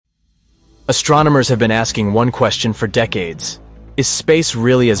Astronomers have been asking one question for decades. Is space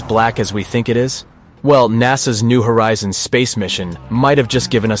really as black as we think it is? Well, NASA's New Horizons space mission might have just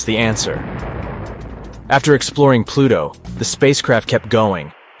given us the answer. After exploring Pluto, the spacecraft kept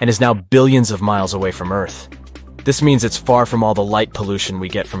going and is now billions of miles away from Earth. This means it's far from all the light pollution we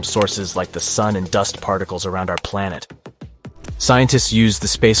get from sources like the sun and dust particles around our planet. Scientists used the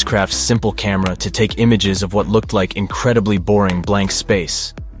spacecraft's simple camera to take images of what looked like incredibly boring blank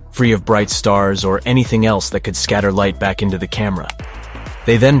space, free of bright stars or anything else that could scatter light back into the camera.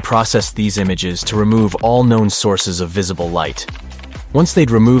 They then processed these images to remove all known sources of visible light. Once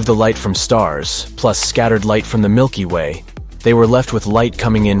they'd removed the light from stars, plus scattered light from the Milky Way, they were left with light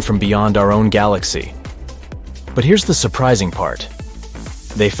coming in from beyond our own galaxy. But here's the surprising part.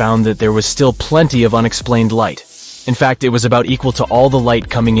 They found that there was still plenty of unexplained light. In fact, it was about equal to all the light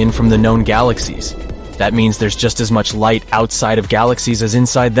coming in from the known galaxies. That means there's just as much light outside of galaxies as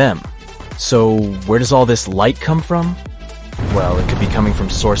inside them. So, where does all this light come from? Well, it could be coming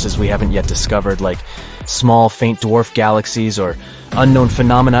from sources we haven't yet discovered, like small, faint dwarf galaxies or unknown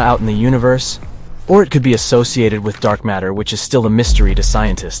phenomena out in the universe. Or it could be associated with dark matter, which is still a mystery to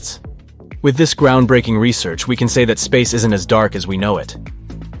scientists. With this groundbreaking research, we can say that space isn't as dark as we know it.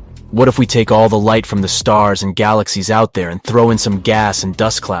 What if we take all the light from the stars and galaxies out there and throw in some gas and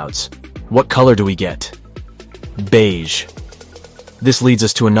dust clouds? What color do we get? Beige. This leads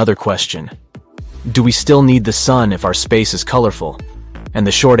us to another question. Do we still need the sun if our space is colorful? And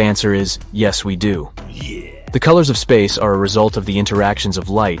the short answer is, yes, we do. The colors of space are a result of the interactions of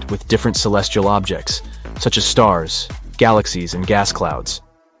light with different celestial objects, such as stars, galaxies, and gas clouds.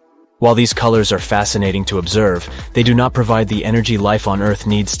 While these colors are fascinating to observe, they do not provide the energy life on Earth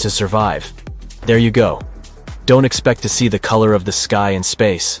needs to survive. There you go. Don't expect to see the color of the sky in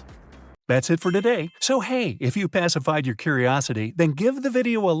space. That's it for today. So hey, if you pacified your curiosity, then give the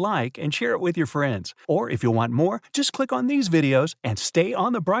video a like and share it with your friends. Or if you want more, just click on these videos and stay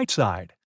on the bright side.